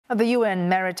The UN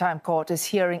Maritime Court is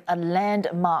hearing a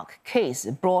landmark case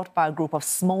brought by a group of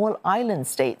small island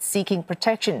states seeking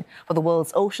protection for the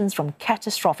world's oceans from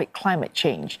catastrophic climate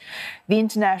change. The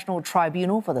International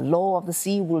Tribunal for the Law of the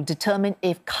Sea will determine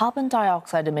if carbon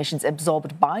dioxide emissions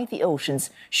absorbed by the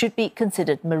oceans should be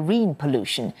considered marine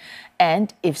pollution.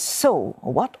 And if so,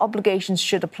 what obligations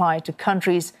should apply to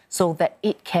countries so that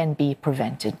it can be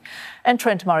prevented? And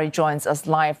Trent Murray joins us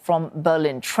live from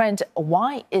Berlin. Trent,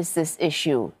 why is this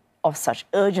issue of such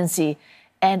urgency,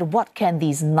 and what can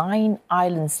these 9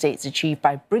 island states achieve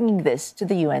by bringing this to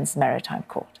the UN's Maritime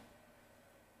Court?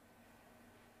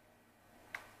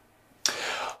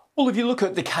 Well, if you look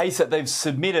at the case that they've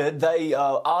submitted, they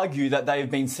argue that they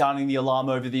have been sounding the alarm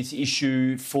over this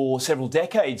issue for several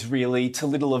decades, really, to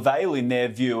little avail in their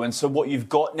view. And so what you've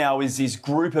got now is this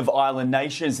group of island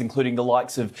nations, including the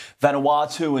likes of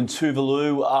Vanuatu and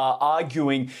Tuvalu, are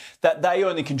arguing that they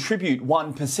only contribute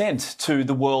 1% to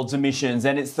the world's emissions.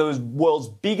 And it's those world's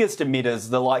biggest emitters,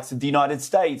 the likes of the United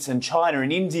States and China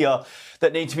and India,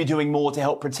 that need to be doing more to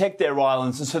help protect their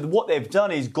islands. And so what they've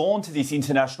done is gone to this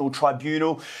international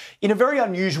tribunal in a very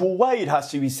unusual way, it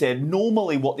has to be said.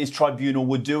 Normally what this tribunal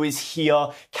would do is hear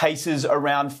cases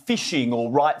around fishing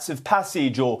or rights of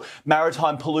passage or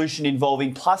maritime pollution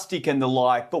involving plastic and the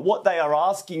like. But what they are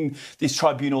asking this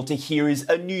tribunal to hear is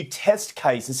a new test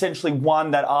case, essentially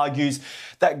one that argues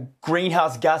that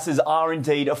greenhouse gases are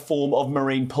indeed a form of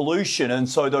marine pollution. And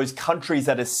so those countries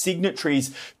that are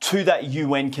signatories to that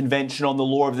UN Convention on the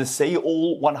Law of the Sea,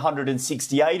 all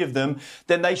 168 of them,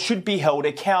 then they should be held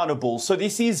accountable. So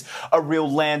this is a real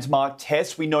landmark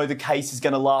test. We know the case is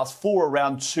going to last for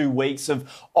around 2 weeks of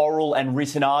oral and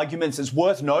written arguments. It's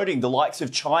worth noting the likes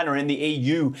of China and the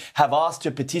EU have asked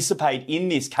to participate in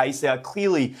this case. They are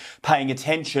clearly paying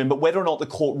attention, but whether or not the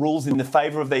court rules in the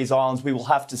favour of these islands, we will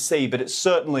have to see. But it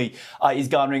certainly is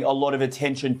garnering a lot of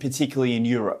attention, particularly in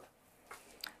Europe.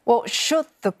 Well, should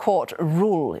the court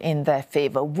rule in their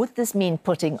favour, would this mean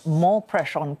putting more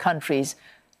pressure on countries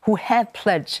who have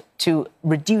pledged to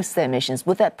reduce their emissions?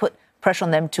 Would that put pressure on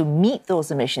them to meet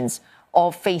those emissions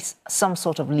or face some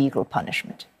sort of legal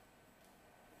punishment?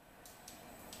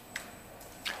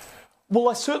 Well,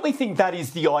 I certainly think that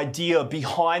is the idea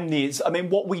behind this. I mean,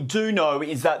 what we do know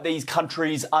is that these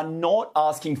countries are not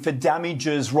asking for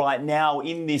damages right now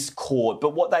in this court, but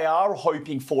what they are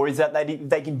hoping for is that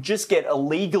they can just get a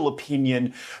legal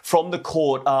opinion from the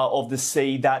Court of the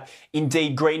Sea that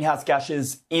indeed greenhouse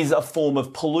gases is a form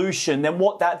of pollution. Then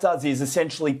what that does is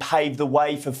essentially pave the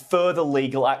way for further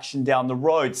legal action down the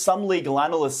road. Some legal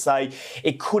analysts say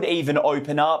it could even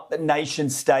open up nation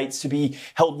states to be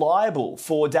held liable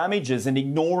for damages and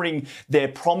ignoring their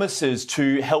promises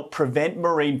to help prevent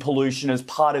marine pollution as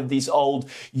part of this old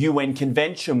UN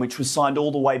convention, which was signed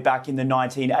all the way back in the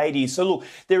 1980s. So look,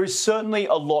 there is certainly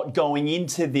a lot going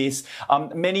into this.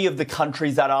 Many of the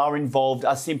countries that are involved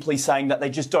are simply saying that they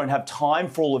just don't have time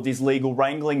for all of this legal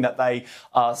wrangling, that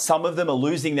some of them are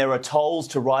losing their atolls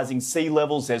to rising sea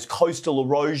levels. There's coastal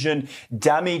erosion,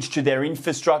 damage to their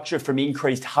infrastructure from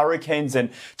increased hurricanes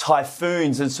and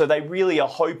typhoons. And so they really are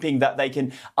hoping that they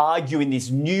can argue in this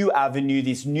new avenue,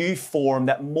 this new forum,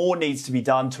 that more needs to be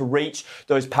done to reach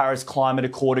those Paris Climate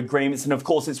Accord agreements. And of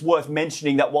course, it's worth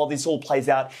mentioning that while this all plays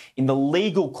out in the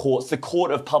legal courts, the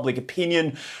court of public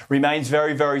opinion remains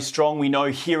very, very strong. We know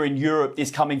here in Europe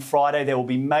this coming Friday, there will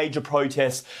be major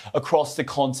protests across the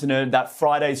continent. That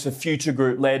Fridays for Future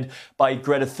group led by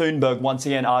Greta Thunberg, once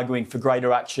again arguing for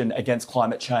greater action against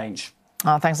climate change.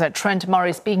 Thanks for that. Trent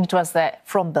Murray speaking to us there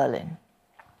from Berlin.